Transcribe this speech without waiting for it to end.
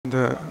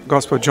the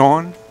Gospel of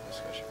John,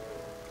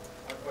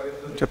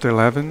 chapter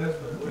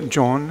 11.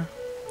 John,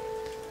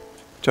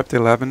 chapter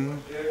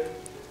 11.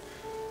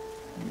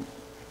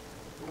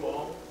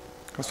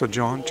 Gospel of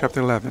John, chapter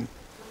 11.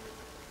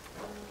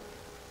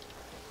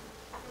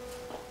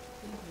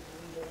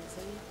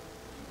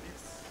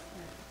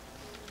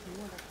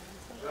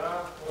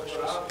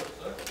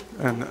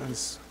 And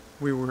as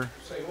we were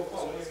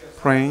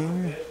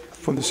praying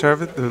for the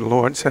service, the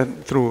Lord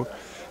said through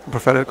a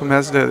prophetic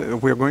message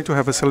that we are going to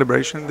have a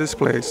celebration in this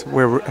place.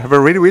 We have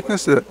already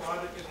witnessed that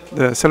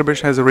the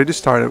celebration has already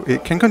started.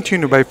 It can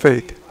continue by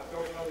faith.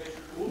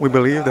 We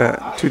believe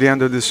that to the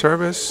end of the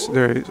service,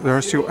 there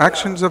are still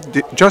actions of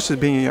justice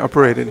being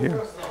operated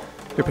here.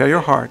 Prepare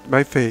your heart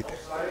by faith.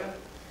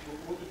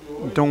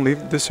 Don't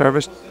leave the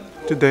service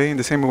today in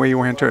the same way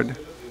you entered.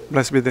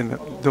 Blessed be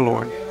the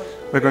Lord.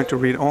 We're going to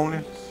read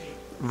only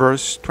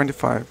verse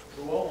 25.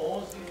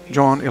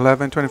 John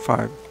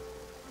 11:25.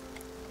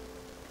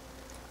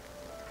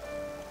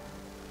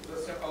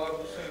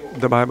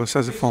 The Bible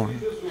says the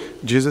following.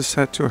 Jesus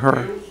said to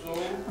her,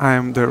 I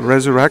am the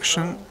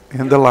resurrection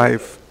and the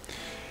life.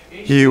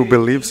 He who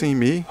believes in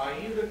me,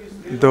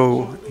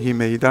 though he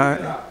may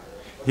die,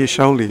 he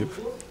shall live.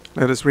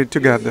 Let us read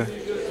together.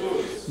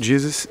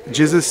 Jesus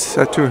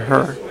said to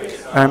her,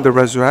 I am the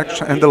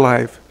resurrection and the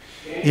life.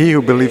 He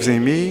who believes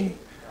in me,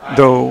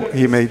 though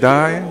he may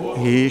die,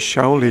 he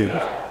shall live.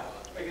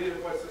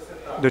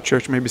 The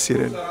church may be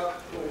seated.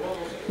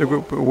 The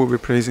group will be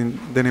praising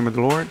the name of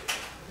the Lord.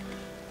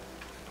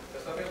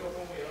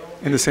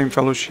 In the same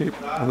fellowship,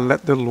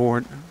 let the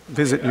Lord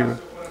visit you.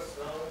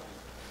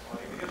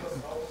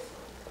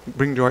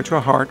 Bring joy to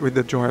our heart with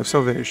the joy of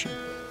salvation.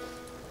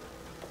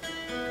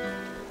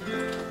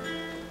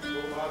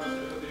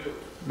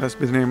 Blessed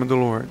be the name of the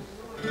Lord.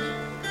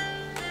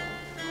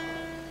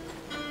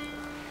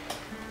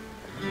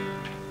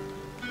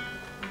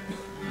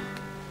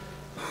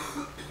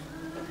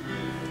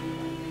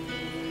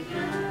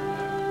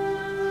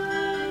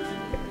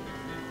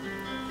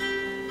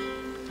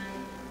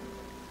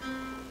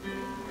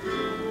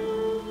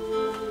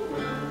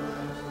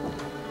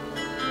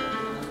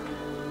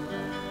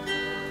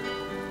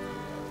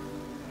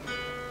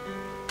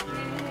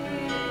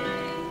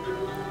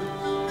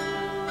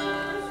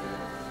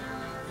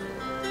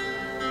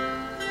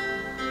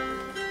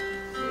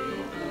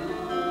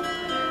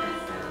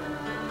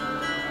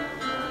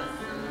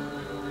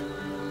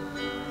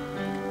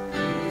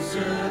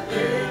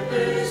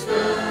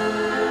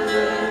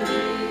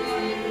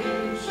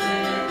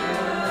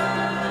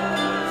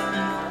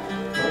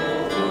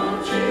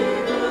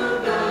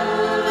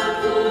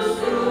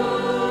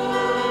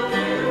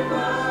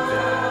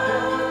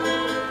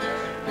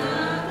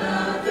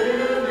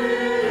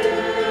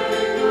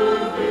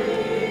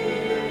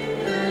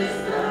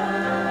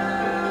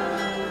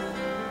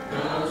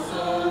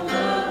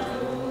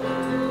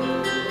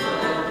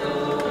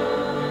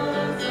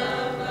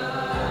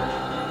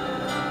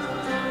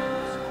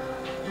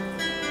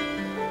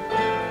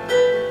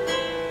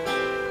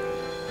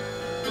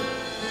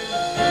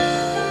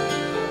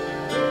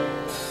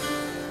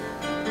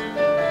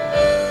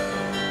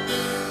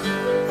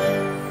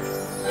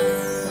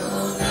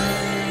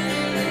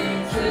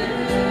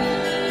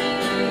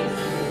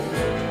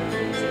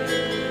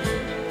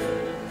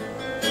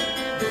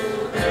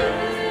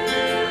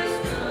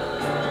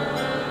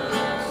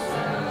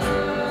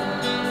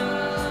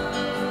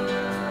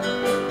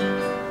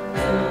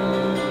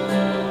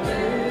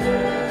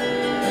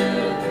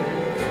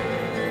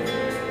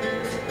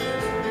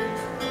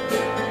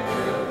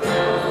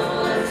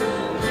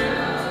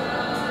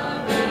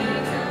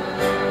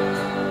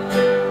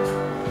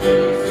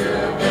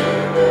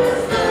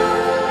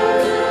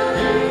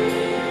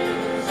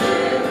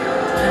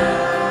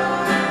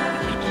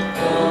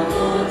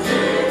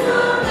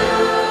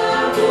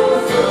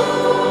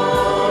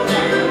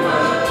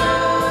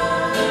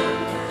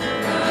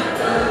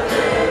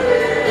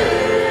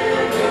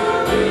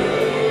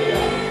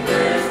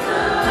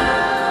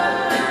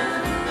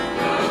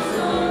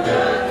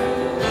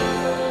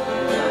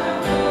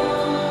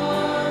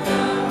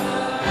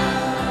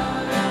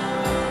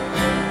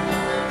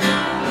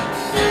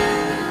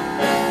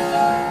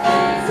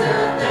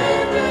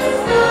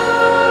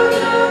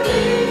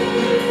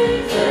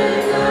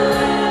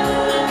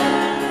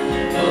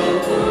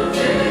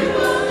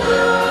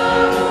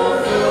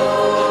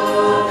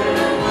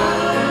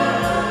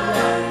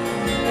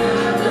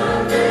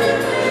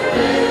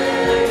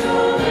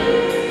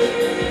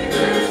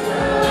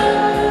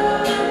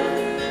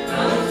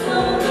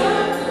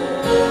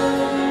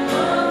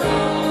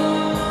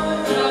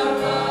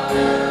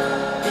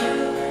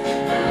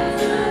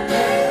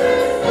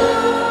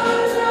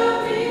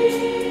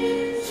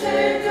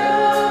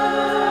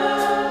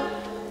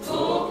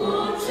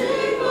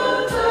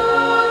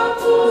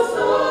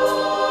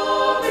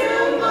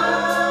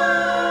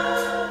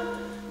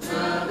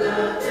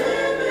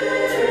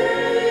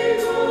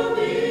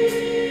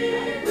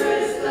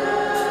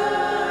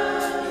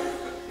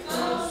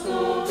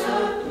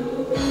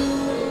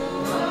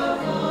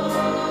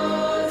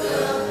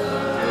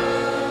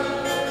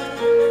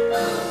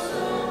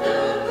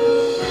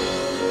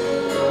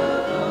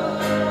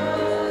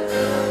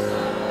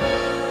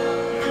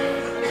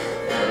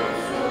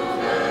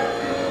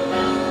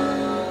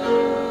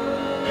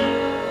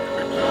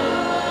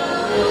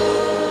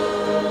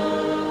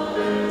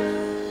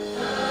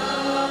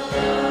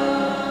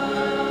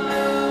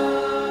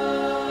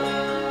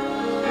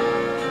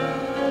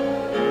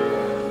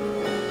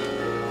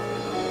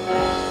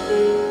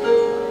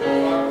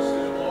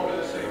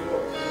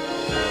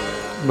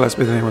 Blessed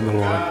be the name of the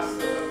Lord.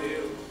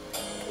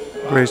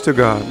 Praise to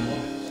God.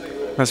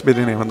 Blessed be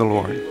the name of the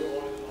Lord.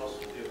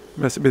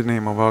 Blessed be the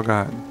name of our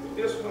God.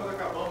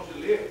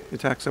 The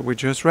text that we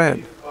just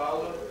read,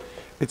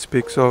 it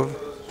speaks of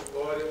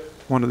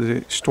one of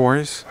the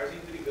stories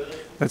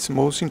that's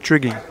most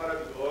intriguing,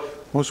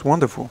 most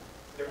wonderful,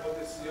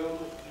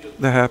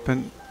 that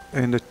happened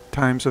in the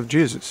times of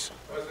Jesus.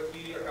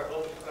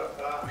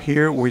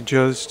 Here we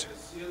just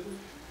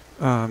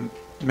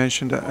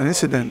mentioned an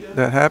incident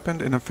that happened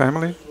in a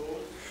family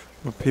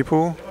of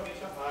people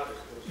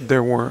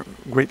that were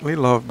greatly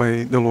loved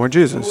by the Lord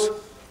Jesus.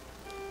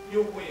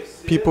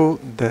 People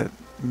that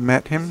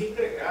met him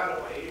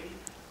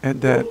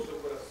and that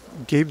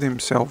gave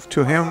themselves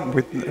to him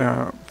with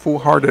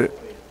full-hearted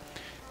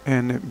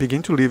and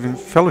began to live in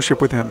fellowship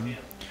with him.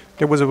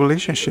 There was a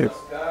relationship.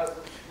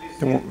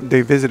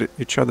 They visited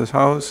each other's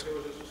house,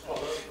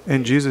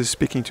 and Jesus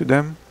speaking to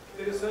them.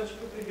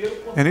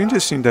 And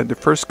interesting that the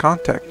first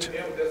contact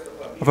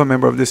of a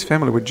member of this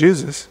family with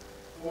Jesus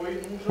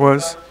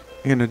was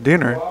in a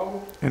dinner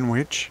in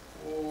which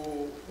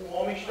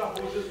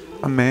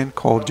a man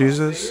called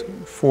Jesus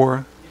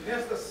for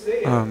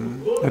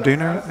a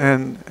dinner,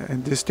 and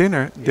this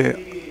dinner, the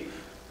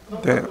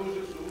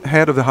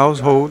head of the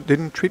household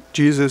didn't treat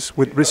Jesus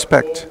with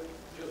respect.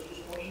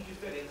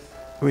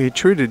 We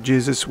treated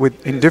Jesus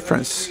with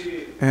indifference,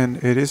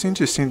 and it is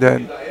interesting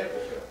that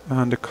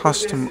the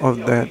custom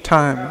of that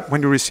time,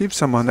 when you receive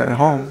someone at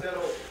home,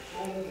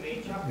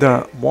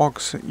 the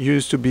walks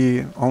used to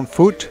be on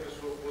foot,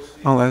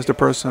 unless the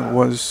person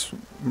was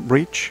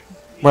rich,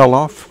 well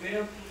off,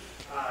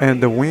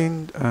 and the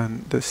wind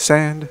and the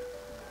sand,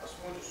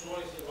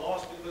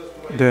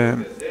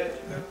 the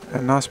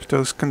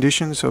inhospitable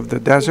conditions of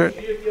the desert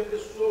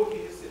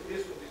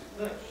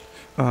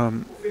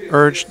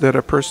urged that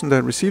a person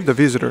that received a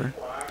visitor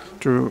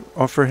to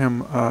offer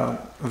him a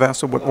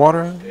vessel with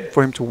water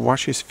for him to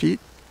wash his feet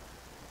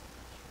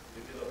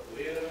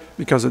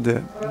because of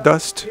the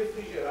dust,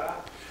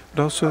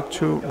 but also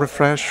to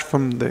refresh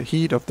from the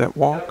heat of that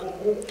walk.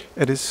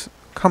 It is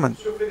common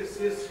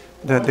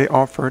that they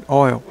offered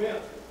oil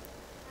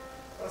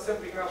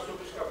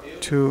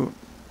to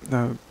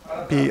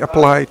be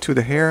applied to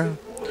the hair,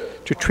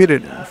 to treat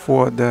it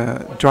for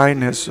the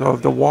dryness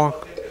of the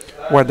walk,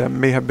 where there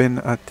may have been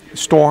a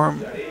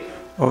storm,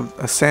 of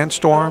a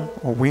sandstorm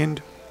or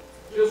wind.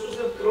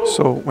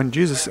 So when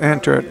Jesus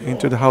entered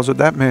into the house of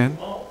that man,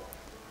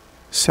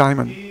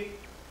 Simon,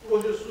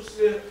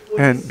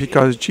 and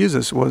because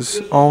Jesus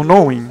was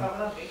all-knowing,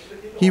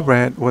 he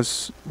read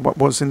what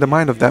was in the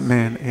mind of that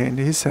man, and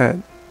he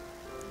said,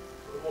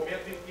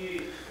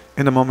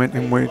 in the moment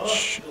in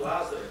which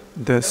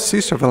the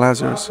sister of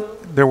Lazarus,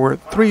 there were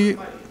three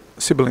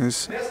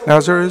siblings,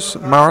 Lazarus,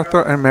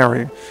 Martha, and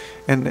Mary.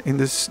 And in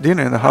this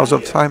dinner in the house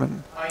of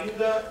Simon,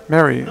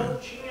 Mary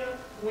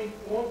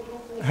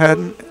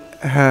hadn't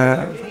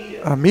had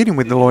a meeting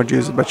with the Lord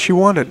Jesus, but she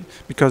wanted,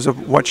 because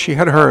of what she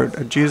had heard,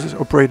 that Jesus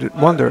operated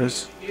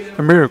wonders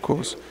and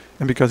miracles,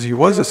 and because he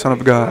was the Son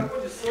of God.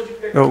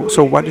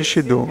 So what did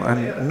she do?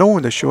 And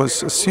knowing that she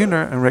was a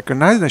sinner and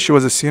recognizing that she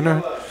was a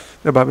sinner,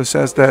 the Bible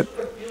says that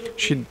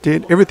she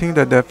did everything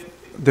that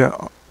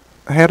the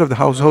head of the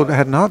household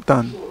had not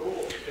done.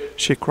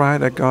 She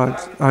cried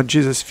at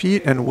Jesus'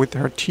 feet, and with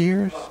her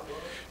tears,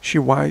 she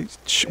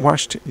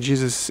washed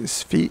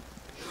Jesus' feet,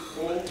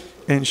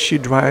 and she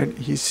dried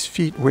his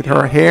feet with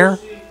her hair,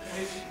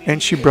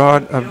 and she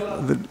brought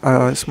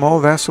a small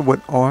vessel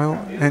with oil,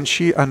 and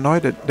she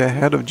anointed the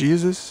head of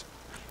Jesus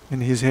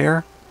in his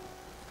hair.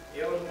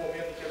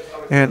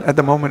 And at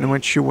the moment in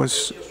which she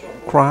was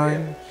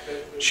crying,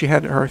 she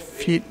had her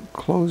feet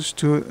close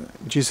to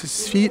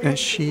Jesus' feet, and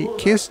she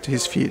kissed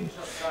his feet.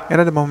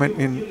 And at the moment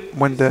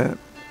when the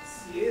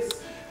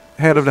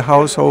head of the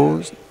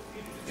household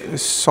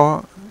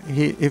saw,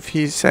 he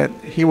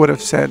would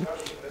have said,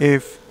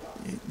 if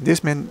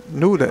this man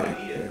knew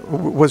that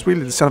was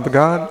really the Son of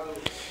God,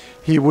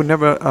 he would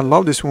never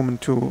allow this woman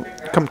to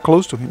come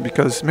close to him,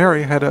 because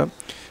Mary had a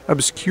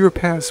obscure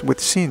past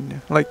with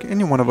sin, like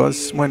any one of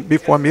us went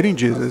before meeting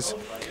Jesus,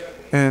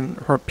 and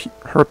her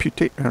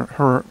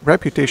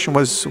reputation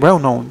was well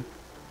known.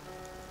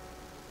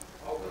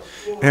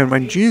 And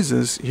when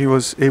Jesus, he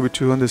was able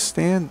to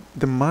understand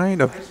the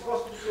mind of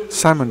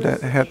Simon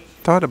that had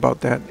thought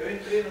about that,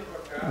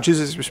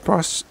 Jesus'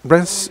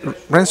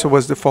 answer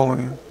was the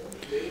following: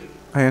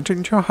 I entered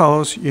into your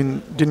house,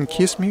 you didn't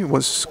kiss me,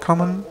 was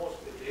common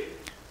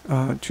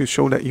to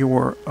show that you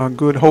were a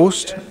good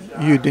host.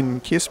 You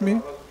didn't kiss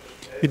me,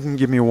 you didn't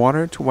give me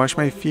water to wash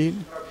my feet,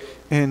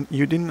 and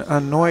you didn't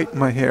anoint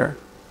my hair.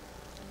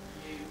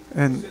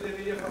 And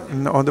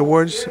in other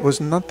words, was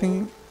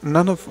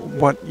none of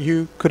what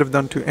you could have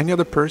done to any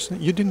other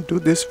person. You didn't do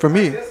this for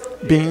me,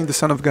 being the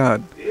Son of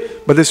God.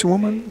 But this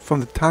woman, from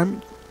the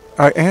time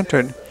I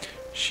entered,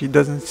 she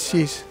doesn't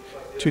cease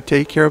to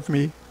take care of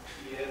me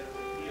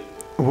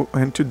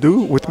and to do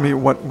with me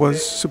what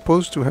was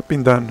supposed to have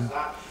been done.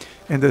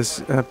 And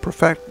this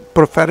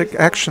prophetic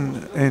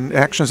action and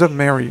actions of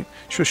Mary,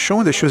 she was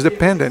showing that she was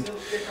dependent.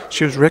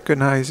 She was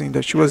recognizing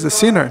that she was a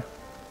sinner,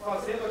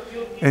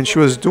 And she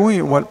was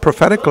doing what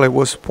prophetically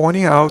was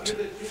pointing out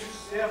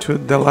to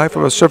the life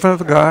of a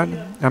servant of God,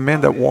 a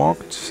man that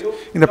walked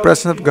in the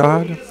presence of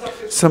God,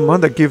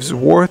 someone that gives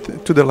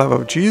worth to the love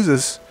of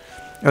Jesus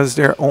as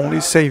their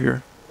only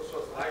Savior.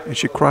 And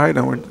she cried,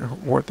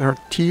 and with her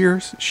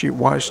tears, she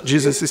washed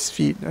Jesus'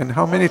 feet. And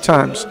how many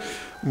times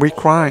we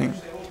crying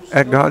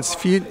at God's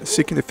feet,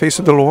 seeking the face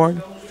of the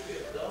Lord?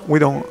 We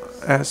don't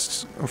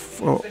ask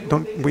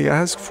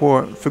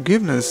for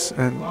forgiveness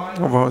and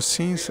of our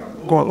sins.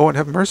 God, Lord,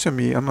 have mercy on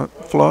me. I'm a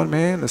flawed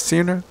man, a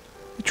sinner.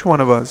 Each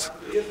one of us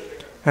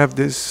have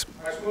this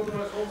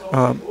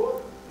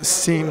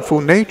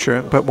sinful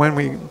nature. But when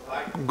we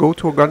go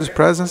to God's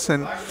presence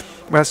and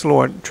we ask,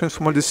 Lord,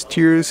 transform these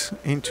tears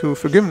into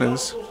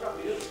forgiveness,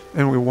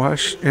 and we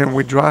wash and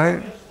we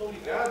dry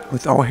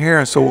with our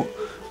hair, so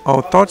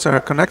our thoughts are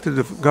connected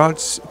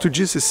to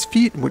Jesus'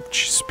 feet,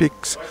 which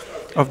speaks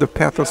of the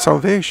path of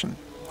salvation.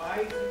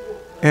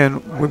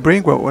 And we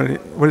bring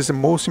what is the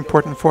most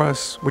important for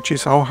us, which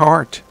is our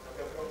heart.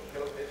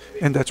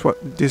 And that's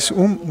what this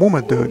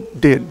woman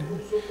did.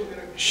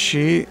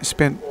 She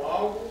spent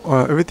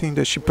everything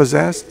that she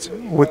possessed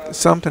with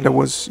something that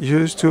was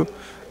used to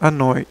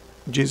anoint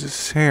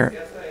Jesus'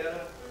 hair.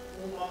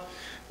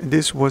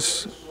 This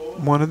was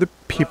one of the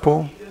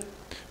people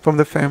from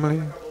the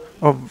family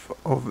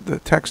of the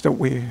text that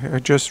we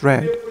just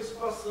read.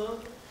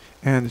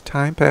 And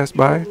time passed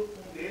by,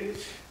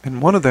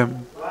 and one of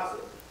them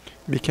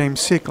became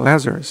sick,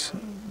 Lazarus,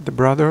 the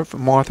brother of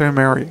Martha and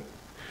Mary.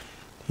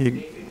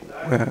 He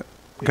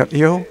got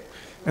ill,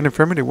 and the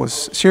infirmity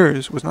was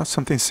serious, was not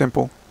something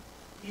simple.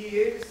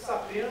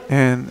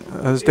 And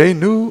as they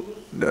knew,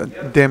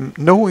 them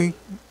knowing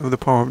of the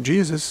power of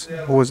Jesus,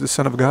 who was the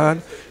Son of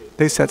God,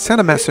 they said, send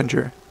a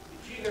messenger.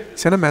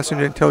 Send a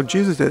messenger and tell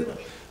Jesus that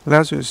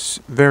Lazarus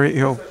is very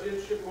ill.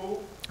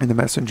 And the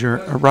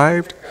messenger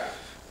arrived,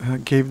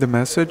 gave the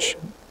message,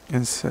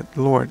 and said,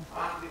 Lord,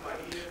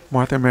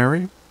 Martha and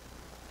Mary,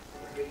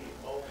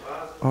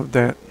 of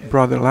that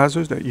brother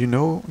Lazarus that you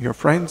know, your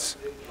friends,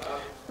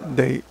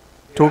 they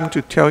told me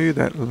to tell you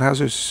that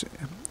Lazarus is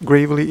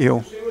gravely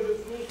ill.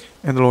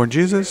 And the Lord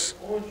Jesus,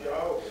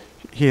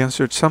 he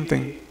answered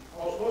something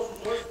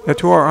that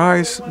to our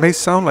eyes may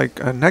sound like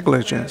a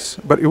negligence,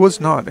 but it was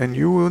not, and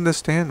you will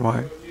understand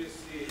why.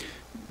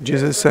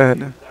 Jesus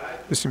said,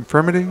 this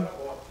infirmity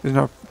is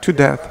not to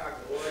death,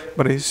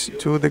 but is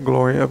to the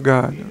glory of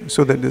God,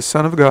 so that the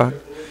Son of God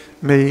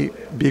may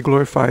be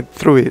glorified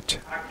through it.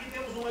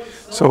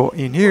 So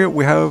in here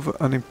we have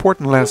an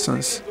important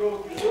lessons,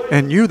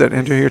 and you that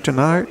enter here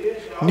tonight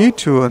need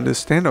to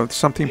understand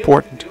something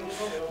important.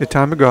 The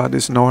time of God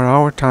is not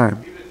our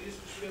time.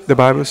 The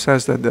Bible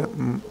says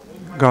that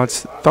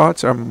God's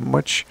thoughts are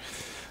much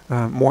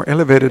more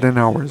elevated than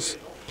ours,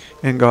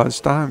 and God's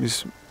time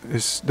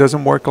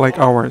doesn't work like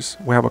ours.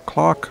 We have a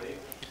clock.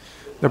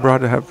 The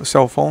brother have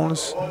cell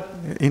phones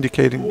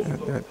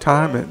indicating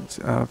time,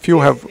 and few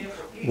have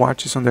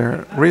watches on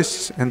their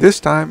wrists, and this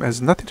time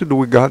has nothing to do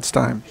with God's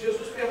time.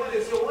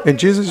 And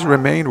Jesus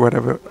remained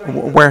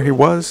where he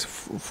was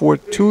for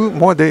 2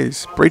 more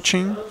days,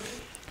 preaching,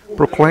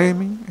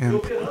 proclaiming,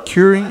 and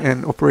curing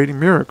and operating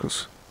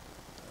miracles.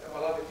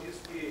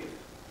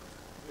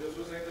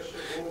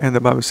 And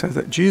the Bible says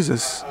that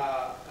Jesus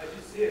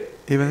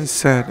even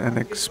said and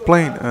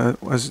explained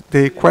as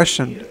they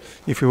questioned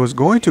if he was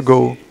going to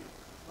go.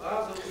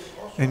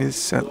 And he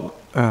said,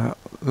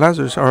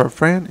 Lazarus, our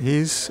friend,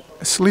 he's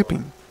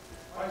sleeping,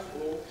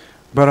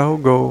 but I'll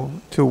go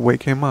to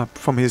wake him up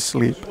from his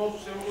sleep.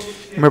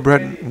 My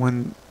brethren,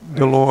 when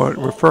the Lord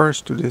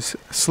refers to this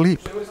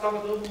sleep,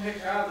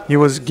 he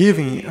was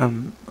giving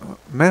a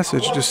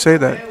message to say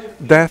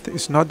that death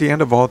is not the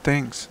end of all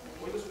things.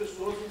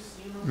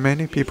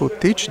 Many people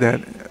teach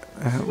that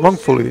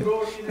wrongfully,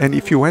 and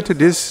if you enter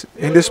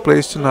in this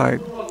place tonight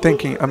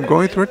thinking, I'm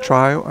going through a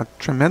trial, a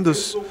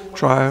tremendous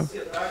trial,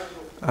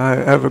 I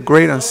have a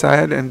great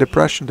anxiety and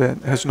depression that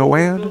has no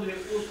end,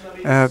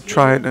 I have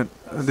tried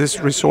this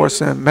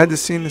resource in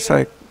medicine,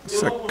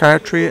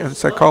 psychiatry, and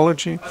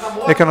psychology,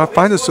 I cannot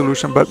find a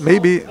solution, but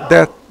maybe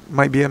that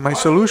might be my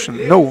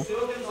solution. No,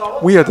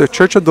 we at the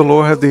Church of the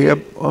Lord have the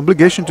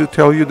obligation to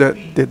tell you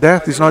that the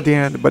death is not the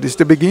end, but it's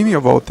the beginning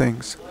of all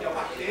things.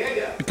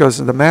 Because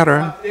when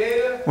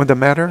the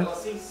matter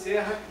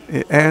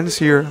it ends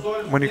here,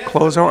 when we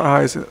close our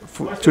eyes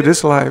to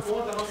this life,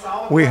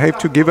 we have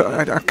to give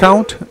an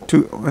account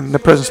in the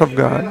presence of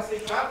God.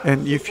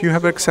 And if you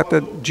have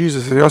accepted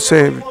Jesus as your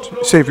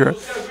Savior,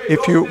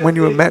 when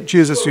you met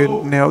Jesus,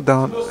 you knelt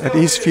down at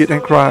his feet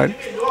and cried.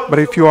 But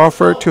if you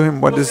offer to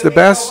him what is the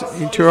best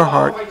into your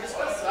heart,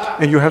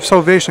 and you have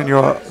salvation,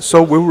 your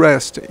soul will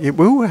rest. It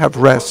will have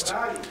rest.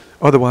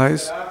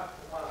 Otherwise,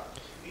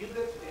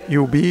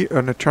 you'll be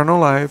an eternal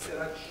life,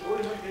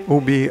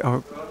 will be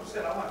a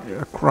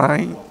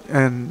crying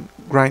and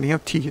grinding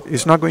of teeth.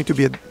 It's not going to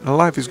be a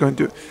life, it's going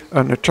to be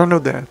an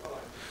eternal death.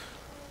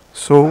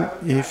 So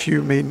if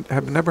you may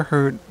have never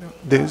heard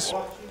this,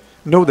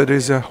 know that there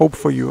is a hope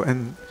for you,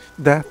 and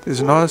death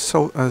is not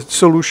a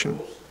solution.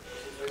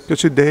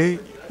 Because today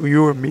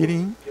you are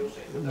meeting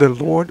the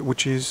Lord,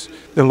 which is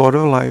the Lord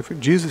of life.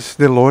 Jesus,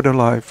 the Lord of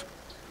life.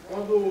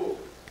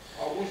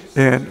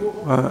 And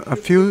a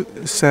few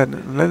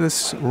said, let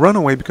us run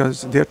away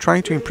because they are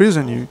trying to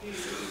imprison you.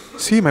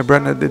 See, my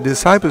brother, the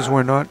disciples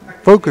were not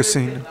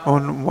focusing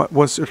on what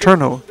was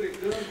eternal.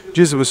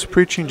 Jesus was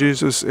preaching,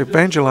 Jesus was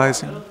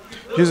evangelizing,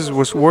 Jesus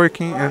was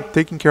working and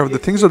taking care of the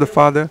things of the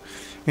Father,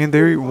 and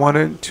they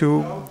wanted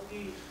to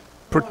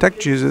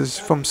protect Jesus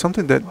from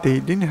something that they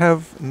didn't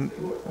have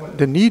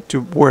the need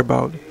to worry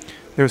about.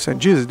 They were saying,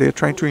 Jesus, they are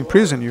trying to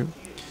imprison you.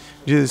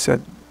 Jesus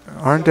said,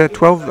 aren't there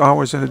 12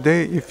 hours in a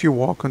day? If you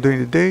walk during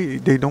the day,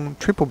 they don't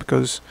triple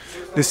because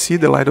they see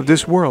the light of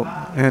this world.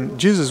 And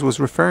Jesus was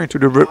referring to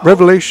the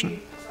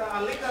revelation,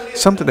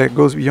 something that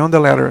goes beyond the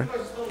letter.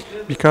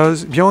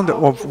 Because beyond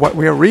of what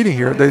we are reading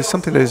here, there is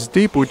something that is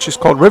deep, which is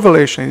called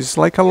revelation. It's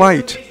like a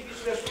light.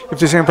 If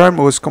this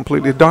environment was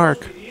completely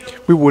dark,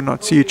 we would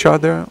not see each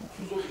other,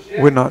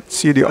 we would not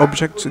see the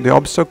objects, the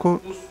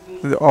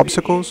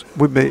obstacles.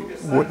 We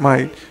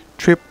might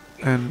trip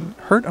and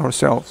hurt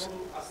ourselves.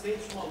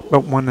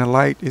 But when a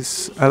light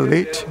is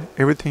lit,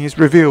 everything is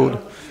revealed.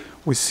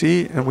 We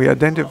see and we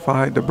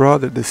identify the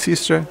brother, the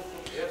sister.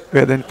 We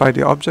identify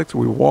the objects.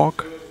 We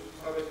walk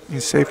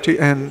in safety.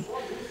 And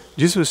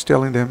Jesus was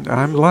telling them,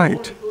 I'm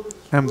light.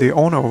 I'm the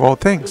owner of all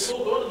things.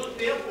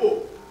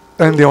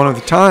 I'm the owner of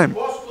the time.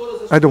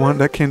 I'm the one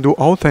that can do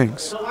all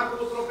things.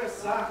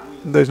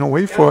 There's no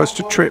way for us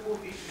to trip.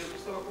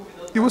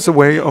 It was a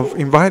way of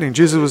inviting.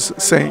 Jesus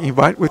was saying,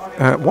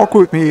 walk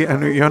with me,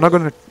 and you're not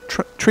going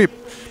to trip.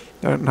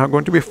 They're not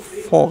going to be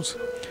false.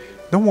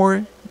 Don't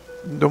worry.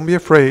 Don't be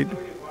afraid.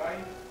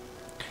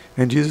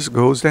 And Jesus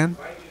goes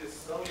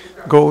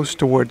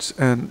towards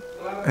and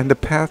the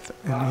path,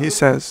 and he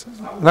says,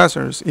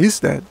 Lazarus is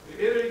dead.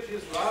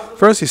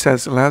 First he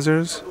says,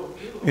 Lazarus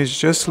is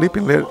just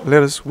sleeping.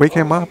 Let us wake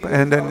him up.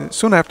 And then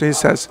soon after he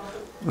says,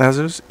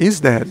 Lazarus is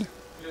dead.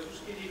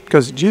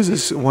 Because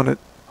Jesus wanted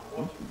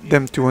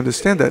them to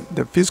understand that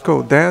the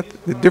physical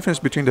death, the difference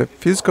between the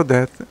physical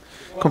death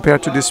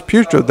compared to the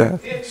spiritual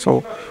death.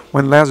 So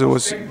when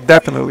Lazarus was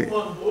definitely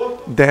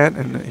dead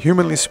and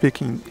humanly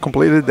speaking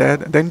completely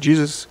dead, then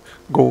Jesus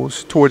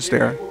goes towards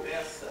there.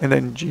 And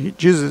then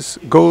Jesus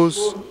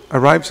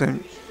arrives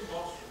and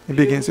it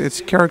begins. It's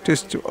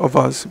characteristic of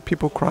us.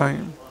 People cry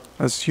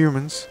as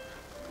humans.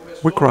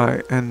 We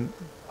cry, and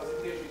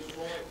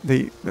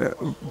they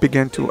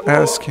began to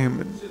ask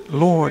him,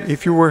 Lord,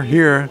 if you were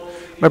here,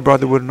 my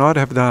brother would not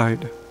have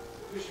died.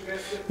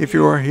 If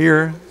you were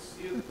here,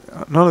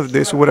 none of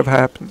this would have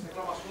happened.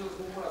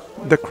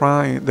 The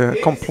crying, the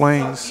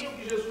complaints,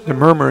 the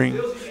murmuring.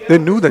 They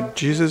knew that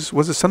Jesus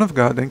was the Son of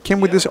God and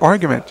came with this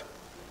argument.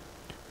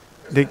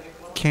 They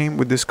came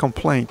with this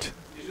complaint.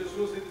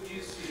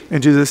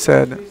 And Jesus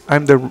said,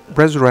 I'm the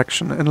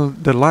resurrection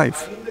and the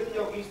life.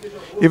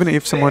 Even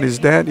if someone is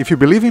dead, if you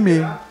believe in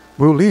me,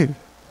 will live.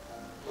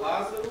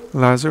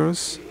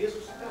 Lazarus,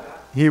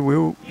 he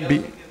will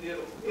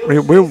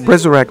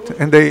resurrect.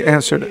 And they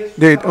answered,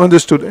 they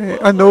understood,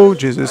 I know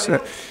Jesus,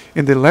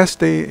 in the last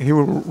day he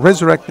will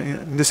resurrect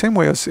in the same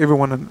way as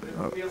everyone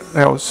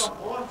else.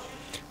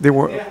 They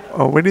were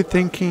already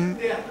thinking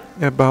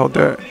about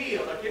the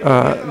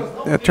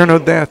eternal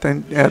death,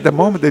 and at the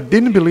moment they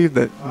didn't believe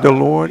that the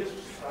Lord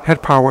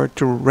had power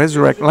to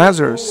resurrect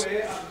Lazarus.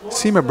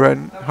 See, my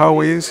brethren,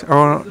 how is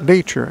our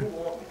nature,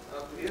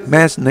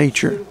 man's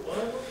nature,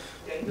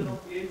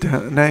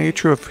 the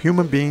nature of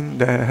human being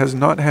that has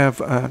not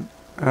have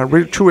a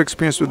real true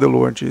experience with the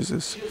Lord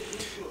Jesus.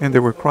 And they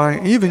were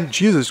crying. Even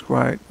Jesus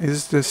cried.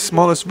 It's the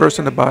smallest verse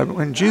in the Bible.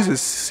 When Jesus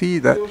see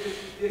that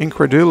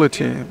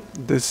incredulity,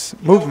 this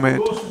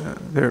movement,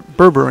 they're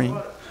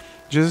berberine,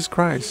 Jesus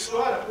cries.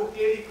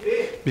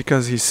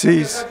 Because he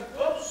sees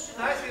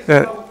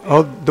that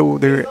although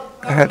they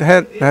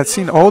had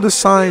seen all the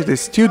signs, they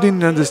still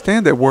didn't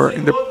understand that we're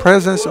in the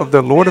presence of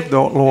the Lord of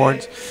the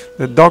Lords,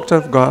 the doctor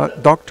of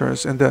God,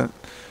 doctors, and the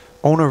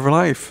owner of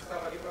life.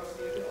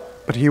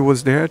 But he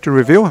was there to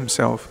reveal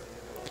himself.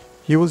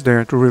 He was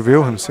there to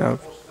reveal himself.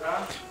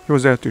 He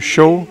was there to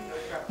show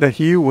that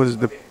he was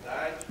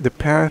the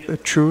path, the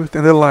truth,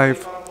 and the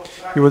life.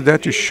 He was there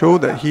to show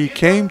that he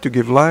came to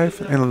give life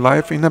and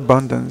life in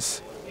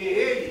abundance.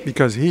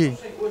 Because he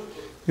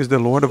is the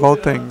Lord of all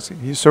things.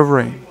 He is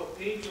sovereign.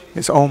 He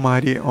is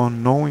almighty,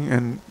 all-knowing,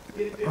 and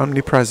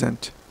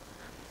omnipresent.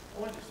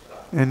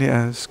 And he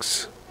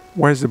asks,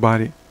 where's the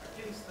body?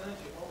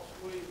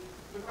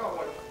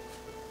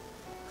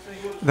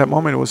 That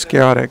moment was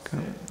chaotic.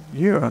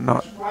 You are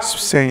not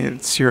saying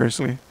it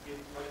seriously.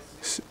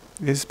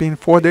 It's been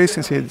 4 days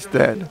since he's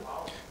dead.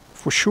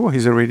 For sure,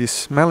 he's already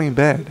smelling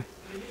bad.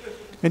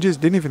 And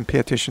just didn't even pay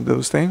attention to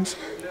those things.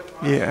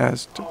 He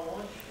asked,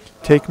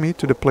 take me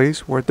to the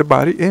place where the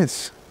body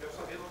is.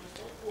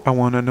 I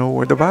want to know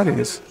where the body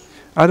is.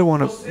 I don't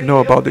want to know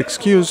about the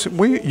excuse.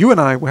 You and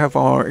I, we have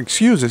our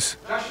excuses.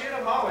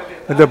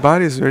 And the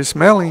body is very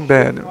smelling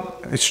bad.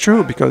 It's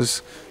true,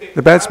 because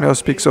the bad smell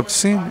speaks of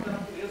sin.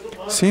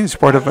 Sin is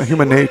part of a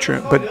human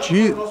nature. But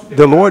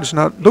the Lord is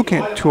not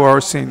looking to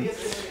our sin.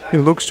 He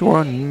looks to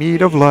our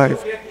need of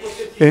life.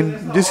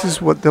 And this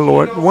is what the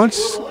Lord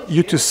wants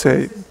you to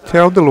say.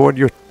 Tell the Lord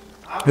your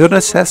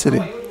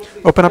necessity.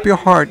 Open up your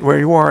heart where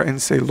you are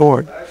and say,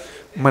 Lord,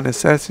 my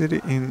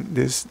necessity in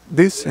this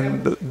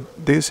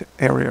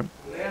area.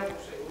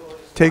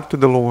 Take to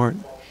the Lord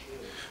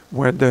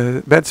where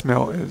the bad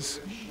smell is.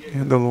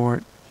 And the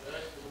Lord,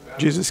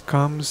 Jesus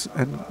comes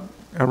and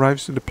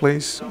arrives to the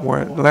place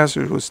where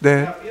Lazarus was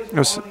dead,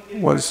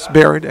 was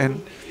buried,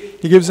 and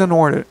he gives an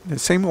order. The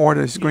same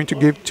order he's going to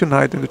give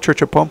tonight in the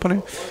church of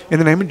Pompano. In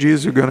the name of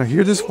Jesus, you're going to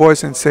hear this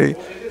voice and say,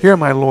 here,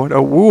 my Lord, I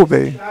will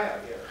obey.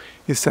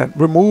 He said,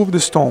 remove the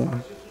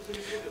stone.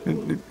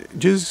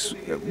 Jesus,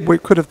 we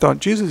could have thought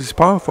Jesus is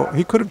powerful.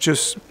 He could have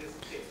just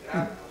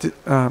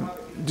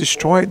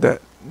destroyed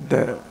that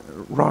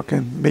rock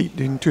and made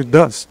it into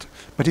dust.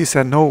 But he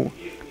said, no,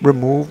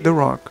 remove the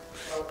rock.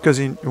 Because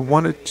he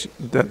wanted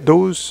that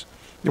those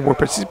that were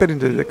participating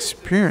in the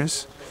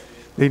experience,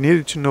 they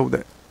needed to know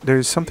that there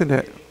is something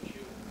that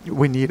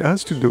we need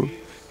us to do.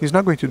 He's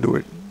not going to do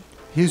it.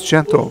 He's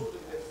gentle.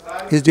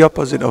 He's the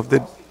opposite of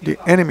the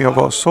enemy of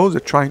our souls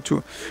that trying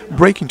to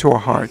break into our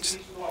hearts.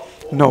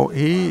 No,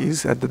 he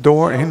is at the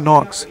door and he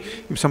knocks.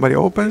 If somebody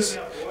opens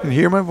and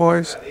hear my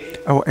voice,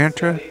 I will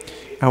enter,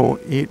 I will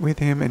eat with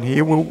him, and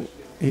he will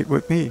eat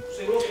with me.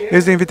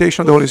 Here's the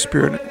invitation of the Holy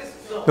Spirit.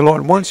 The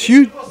Lord wants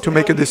you to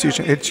make a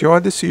decision. It's your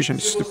decision.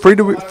 It's the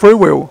free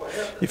will.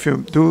 If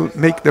you do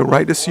make the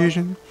right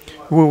decision,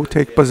 you will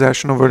take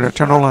possession of an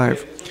eternal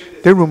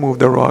life. They removed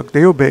the rock.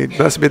 They obeyed.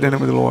 Blessed be the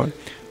name of the Lord.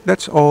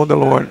 That's all the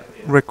Lord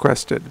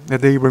requested,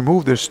 that they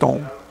remove the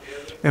stone.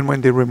 And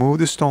when they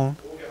removed the stone,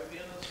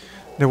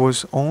 there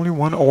was only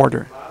one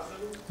order.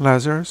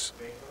 Lazarus,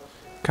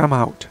 come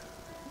out.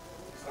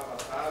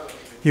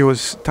 He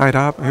was tied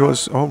up. He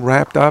was all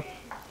wrapped up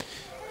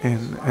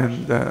in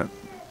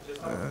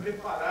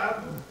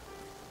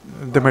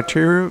the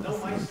material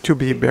to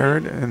be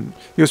buried, and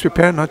he was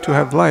prepared not to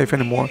have life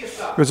anymore.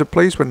 It was a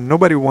place where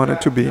nobody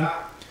wanted to be.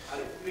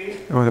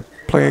 It was a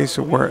place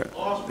where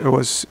it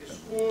was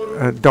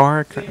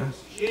dark,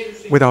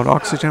 without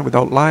oxygen,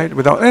 without light,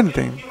 without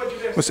anything.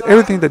 It was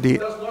everything that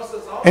the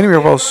enemy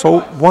of our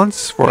soul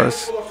wants for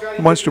us.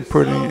 He wants to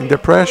put in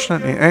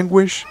depression, in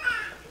anguish,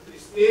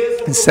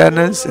 in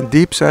sadness, in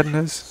deep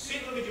sadness,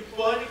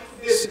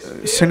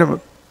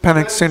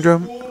 panic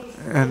syndrome,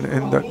 and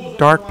in the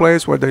dark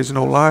place where there is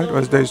no light,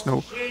 where there is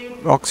no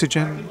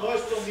oxygen,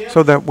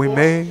 so that we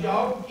may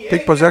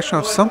take possession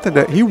of something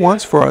that he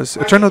wants for us,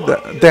 eternal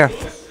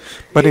death.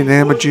 But in the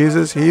name of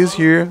Jesus, he is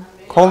here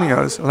calling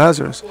us,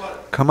 Lazarus,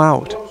 come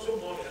out.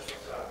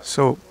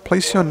 So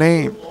place your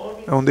name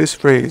on this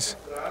phrase.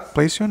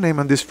 Place your name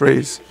on this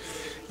phrase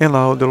and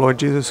allow the Lord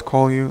Jesus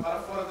call you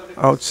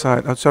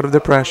outside of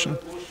depression,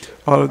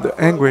 out of the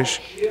anguish,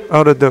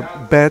 out of the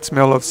bad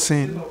smell of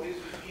sin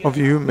of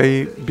you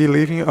may be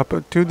living up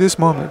to this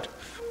moment.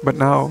 But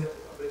now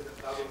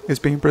it's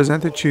being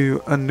presented to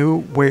you a new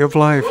way of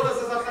life.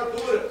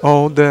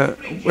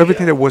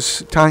 Everything that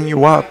was tying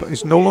you up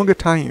is no longer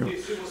tying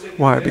you.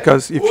 Why?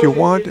 Because if you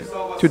want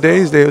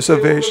today's day of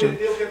salvation,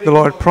 the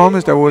Lord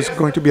promised there was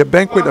going to be a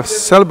banquet of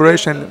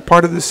celebration.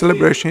 Part of the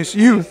celebration is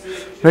you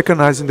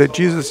recognizing that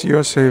Jesus is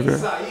your Savior.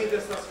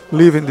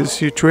 Live in this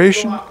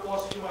situation,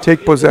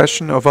 take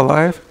possession of a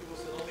life,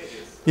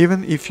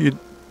 even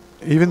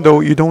though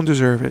you don't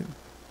deserve it.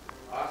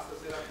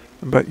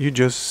 But you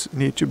just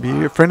need to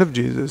be a friend of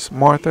Jesus.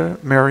 Martha,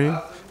 Mary,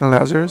 and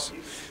Lazarus,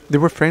 they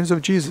were friends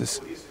of Jesus.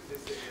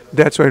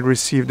 That's why I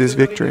received this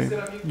victory.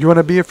 You want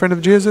to be a friend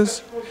of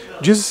Jesus?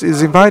 Jesus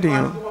is inviting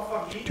you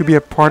to be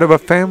a part of a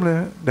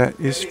family that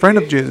is friend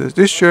of Jesus.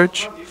 This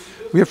church,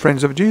 we are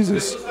friends of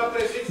Jesus.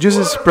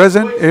 Jesus is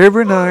present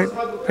every night,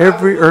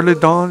 every early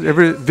dawn,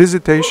 every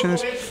visitation,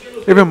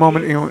 every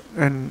moment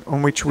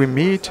on which we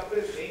meet.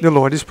 The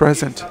Lord is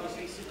present.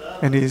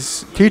 And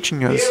He's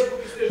teaching us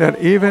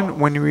that even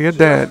when we are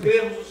dead,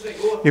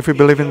 if we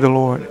believe in the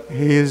Lord,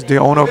 He is the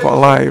owner of our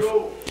life.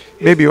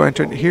 Maybe you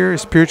entered here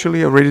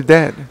spiritually already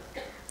dead.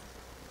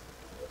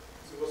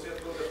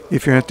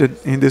 If you entered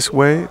in this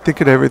way,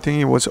 thinking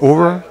everything was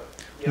over,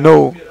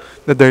 know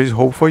that there is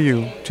hope for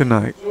you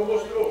tonight.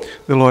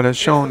 The Lord has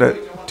shown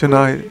that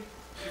tonight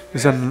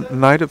is a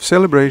night of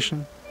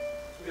celebration,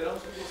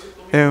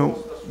 and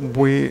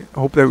we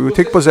hope that we will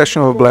take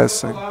possession of a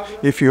blessing.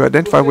 If you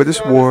identify with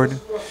this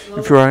word,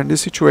 if you are in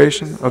this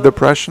situation of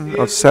depression,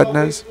 of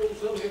sadness,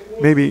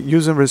 maybe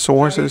using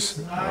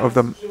resources of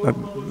the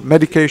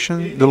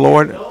medication, the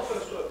Lord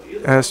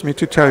asked me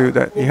to tell you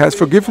that He has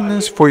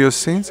forgiveness for your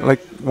sins, like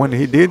when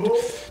He did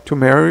to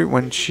Mary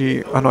when she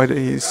anointed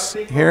His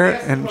hair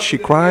and she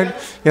cried.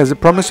 He has a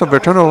promise of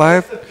eternal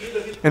life,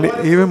 and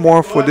even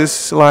more for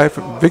this life,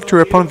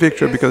 victory upon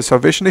victory, because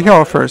salvation that He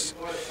offers,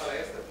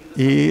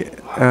 He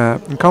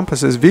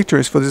encompasses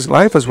victories for this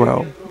life as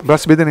well.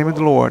 Blessed be the name of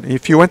the Lord.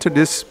 If you enter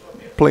this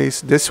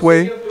place this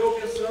way,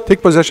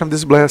 take possession of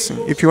this blessing.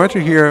 If you enter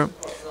here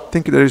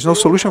thinking there is no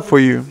solution for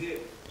you,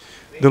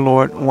 the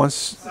Lord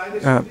once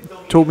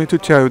told me to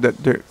tell you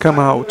that come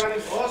out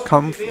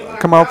from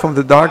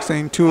the dark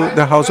into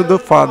the house of the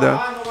Father.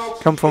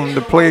 Come from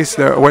the place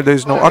where there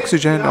is no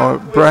oxygen or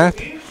breath,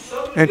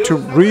 and to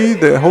breathe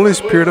the Holy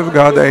Spirit of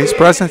God that is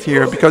present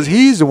here, because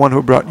He is the one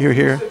who brought you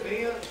here.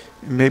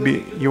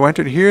 Maybe you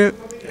entered here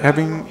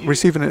having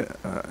received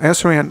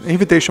answering an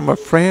invitation from a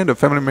friend or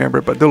family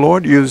member, but the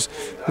Lord used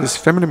this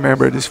family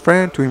member, this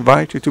friend, to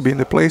invite you to be in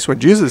the place where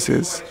Jesus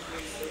is.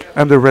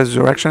 I'm the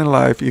resurrection and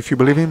life. If you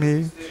believe in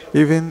me,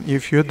 even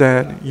if you're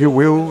dead, you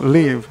will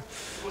live.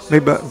 May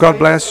God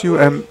bless you,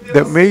 and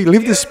that may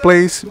leave this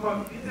place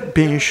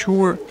being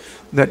sure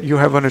that you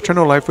have an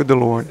eternal life with the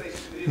Lord,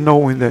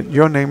 knowing that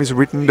your name is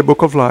written in the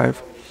book of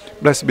life.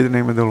 Blessed be the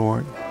name of the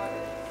Lord.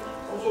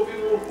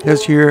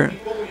 Let's hear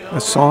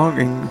a song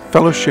in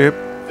fellowship.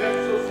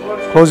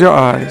 Close your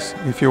eyes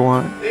if you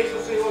want.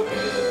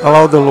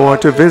 Allow the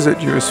Lord to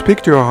visit you,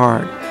 speak to your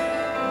heart.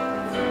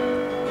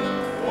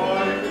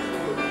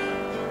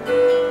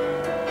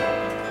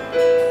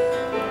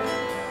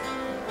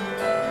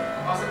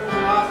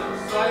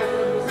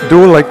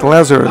 Do like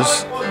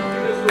Lazarus.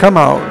 Come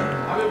out.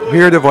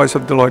 Hear the voice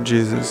of the Lord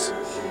Jesus.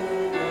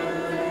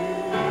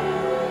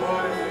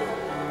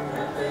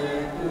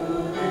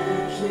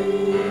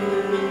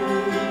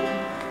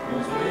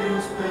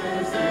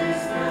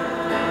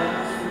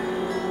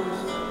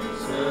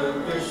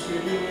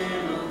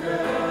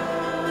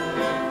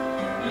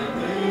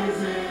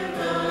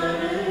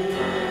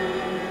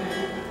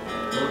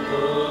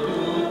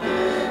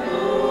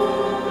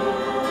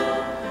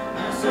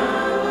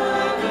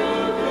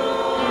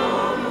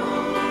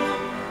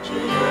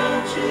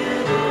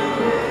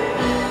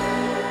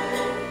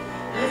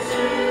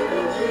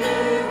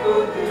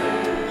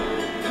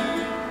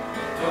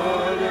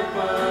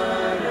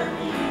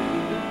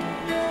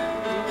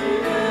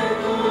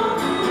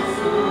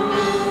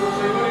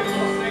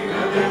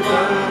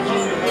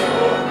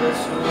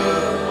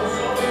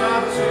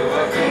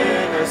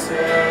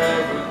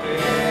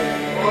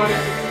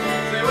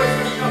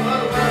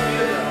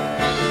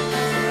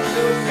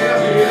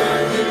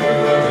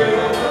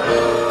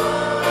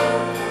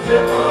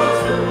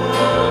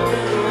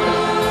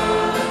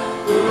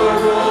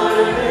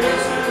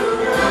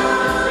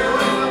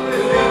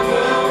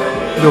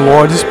 The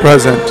Lord is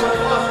present.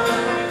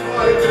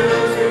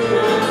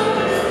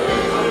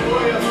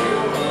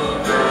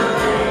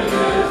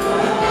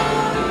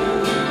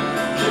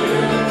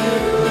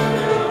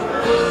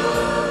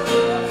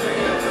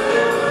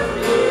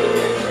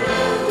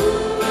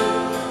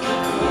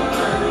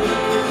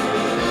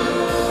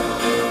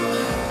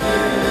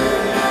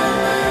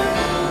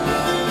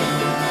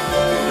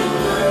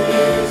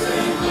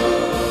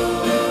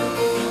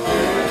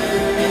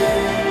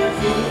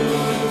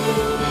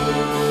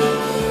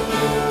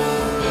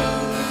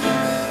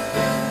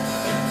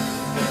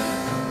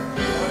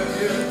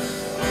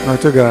 Glory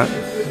to God.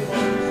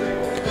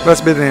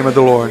 Blessed be the name of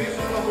the Lord.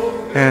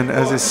 And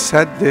as he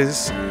said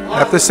this,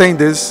 after saying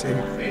this,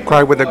 he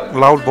cried with a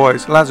loud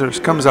voice, Lazarus,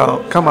 come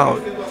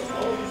out.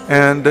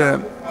 And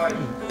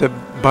the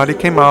body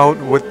came out,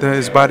 with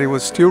his body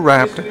was still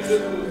wrapped.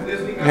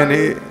 And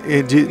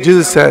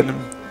Jesus said,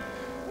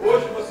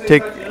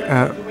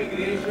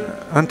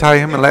 untie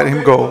him and let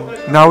him go.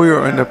 Now we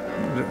are in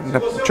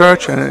the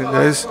church, and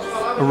there is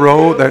a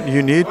role that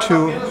you need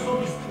to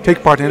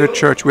take part in the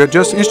church. We are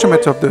just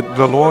instruments of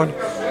the Lord.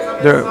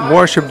 The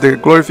worship, the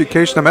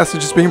glorification, the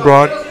message is being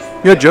brought.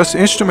 We are just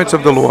instruments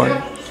of the Lord.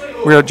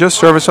 We are just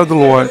servants of the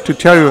Lord to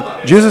tell you,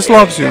 Jesus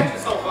loves you.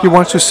 He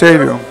wants to save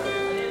you.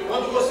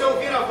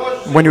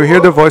 When you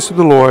hear the voice of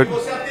the Lord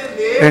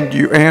and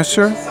you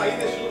answer,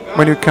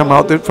 when you come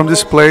out from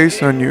this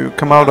place, when you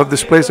come out of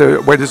this place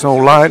where there's no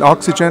light,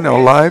 oxygen,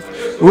 or life,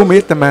 we'll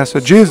meet the Master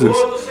Jesus,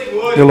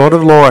 the Lord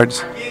of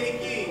Lords,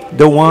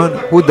 the one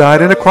who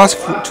died on the cross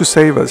to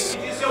save us.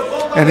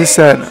 And he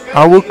said,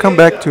 I will come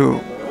back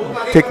to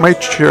take my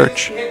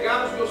church.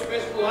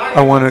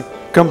 I want to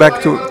come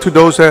back to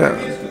those that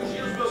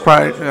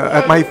cry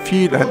at my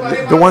feet,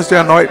 the ones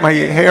that anoint my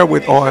hair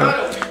with oil,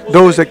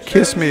 those that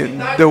kiss me,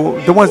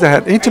 the ones that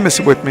had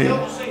intimacy with me.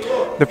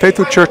 The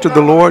faithful church of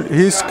the Lord,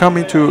 He's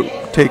coming to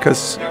take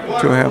us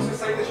to Him.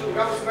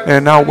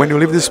 And now when you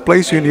leave this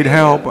place, you need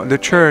help. The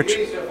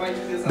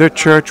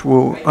church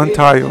will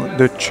untie you.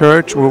 The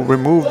church will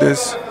remove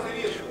this,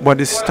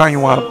 what is tying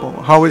you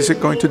up. How is it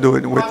going to do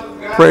it? With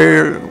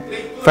prayer,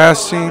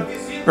 fasting,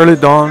 early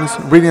dawns,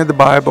 reading the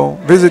Bible,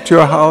 visit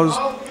your house,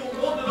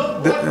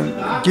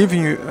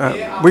 giving you,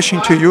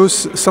 wishing to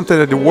use something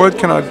that the world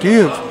cannot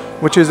give,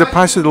 which is the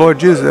peace of the Lord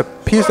Jesus, the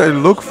peace that you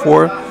look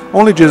for,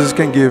 only Jesus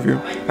can give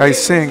you. I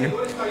sing,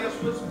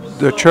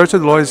 the church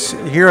of the Lord is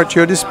here at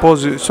your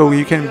disposal, so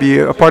you can be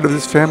a part of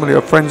this family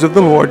of friends of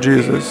the Lord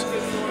Jesus.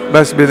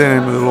 Blessed be the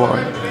name of the Lord.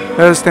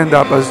 Let us stand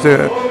up as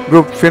the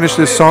group finish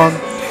this song.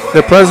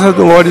 The presence of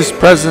the Lord is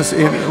present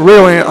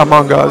really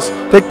among us.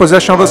 Take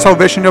possession of the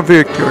salvation of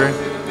victory.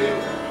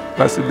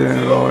 Blessed be the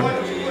name of the Lord.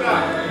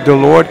 The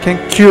Lord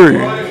can cure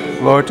you.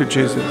 Glory to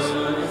Jesus.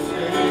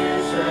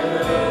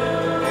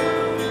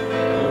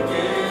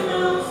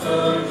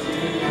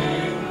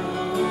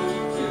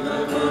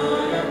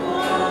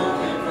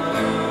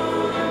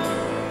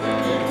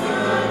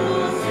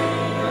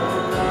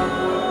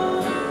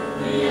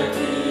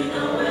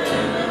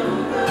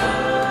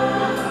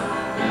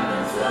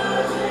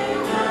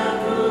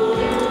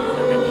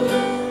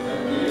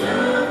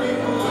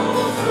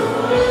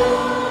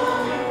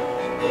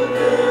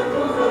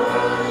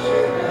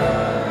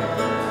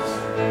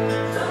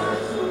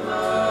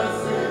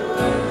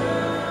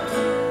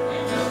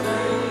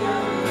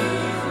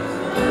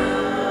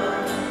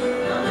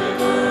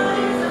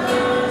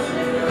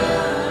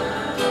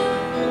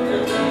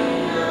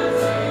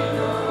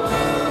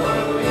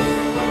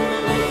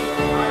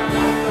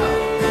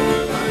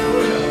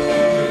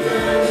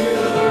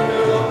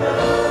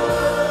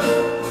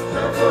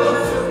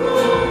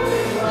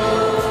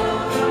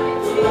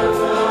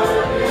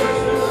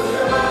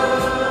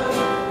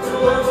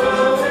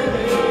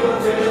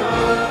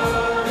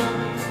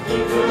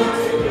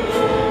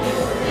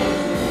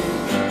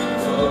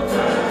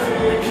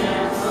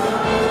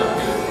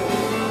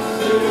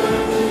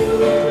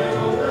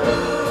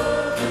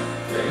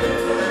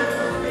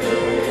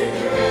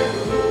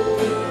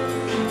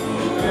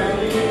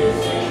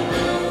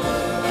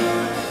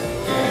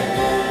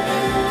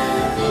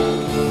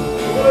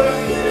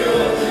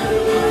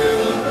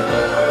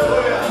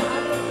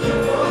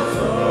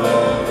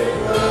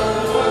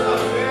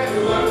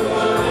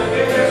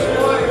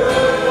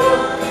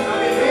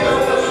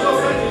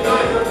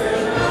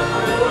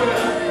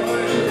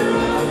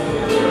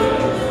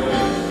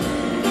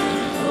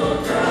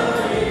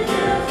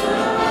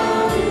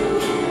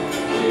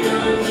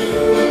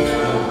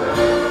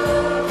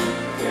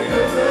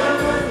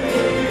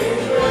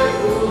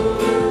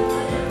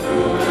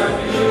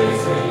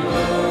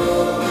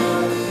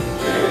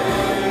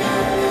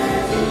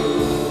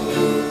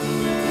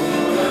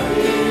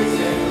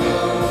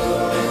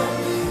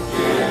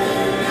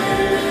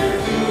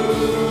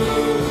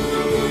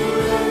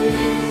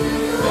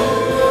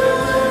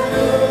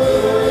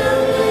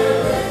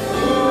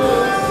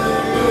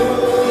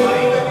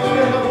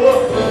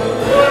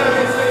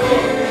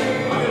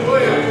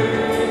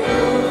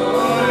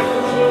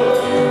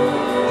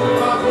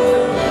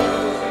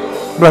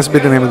 Blessed be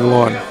the name of the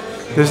Lord.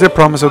 This is the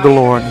promise of the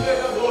Lord.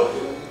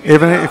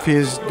 Even if he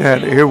is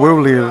dead, he will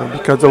live,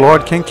 because the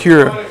Lord can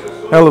cure.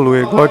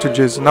 Hallelujah. Glory to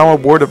Jesus. Now a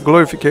word of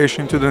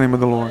glorification to the name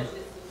of the Lord.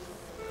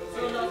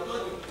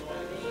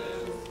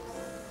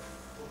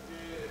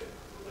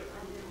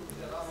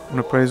 I'm going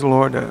to praise the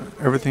Lord that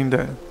everything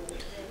that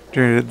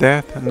generated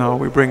death, now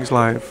we brings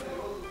life.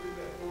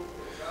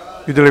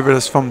 You delivered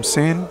us from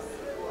sin.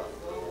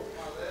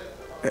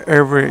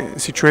 Every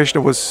situation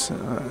that was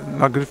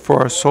not good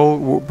for our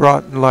soul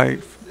brought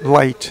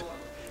light.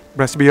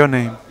 Blessed be your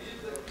name.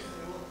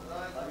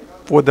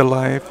 For the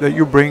life that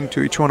you bring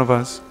to each one of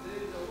us.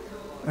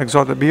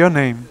 Exalted be your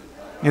name.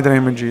 In the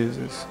name of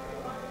Jesus.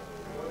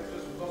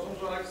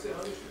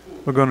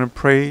 We're going to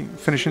pray,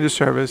 finishing the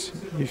service.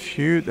 If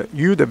you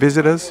that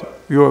visit us,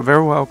 you are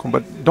very welcome,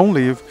 but don't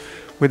leave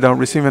without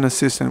receiving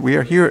assistance. We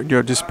are here at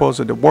your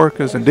disposal, the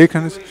workers and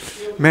deacons,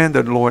 men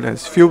that the Lord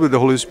has filled with the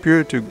Holy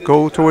Spirit to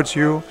go towards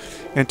you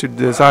and to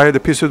desire the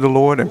peace of the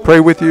Lord and pray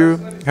with you,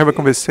 have a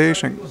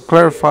conversation,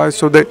 clarify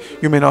so that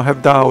you may not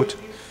have doubt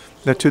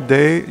that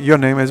today your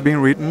name has been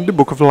written in the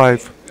book of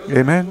life.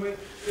 Amen.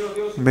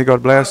 May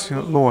God bless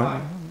you, Lord.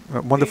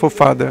 Wonderful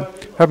Father,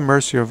 have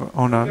mercy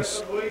on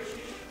us.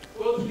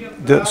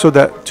 So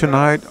that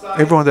tonight,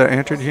 everyone that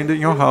entered into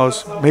your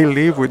house may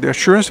live with the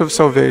assurance of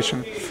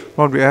salvation.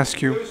 Lord, we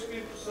ask you,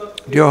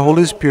 dear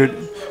Holy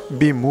Spirit,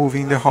 be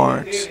moving the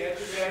hearts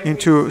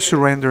into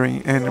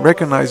surrendering and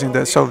recognizing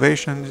that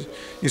salvation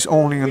is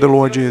only in the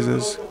Lord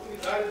Jesus.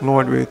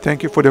 Lord, we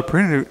thank you for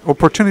the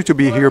opportunity to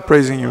be here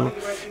praising you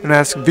and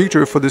ask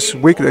victory for this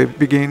week that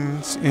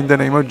begins in the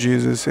name of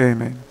Jesus.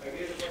 Amen.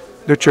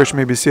 The church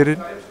may be seated.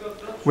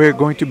 We're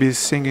going to be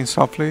singing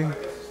softly.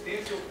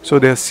 So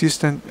the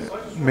assistant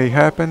may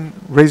happen.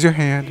 Raise your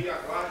hand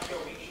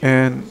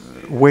and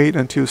wait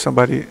until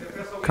somebody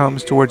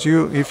comes towards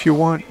you. If you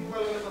want,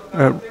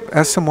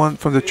 ask someone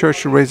from the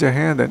church to raise their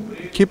hand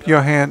and keep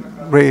your hand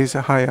raised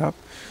high up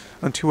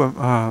until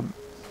a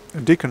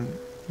deacon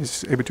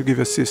is able to give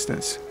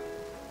assistance.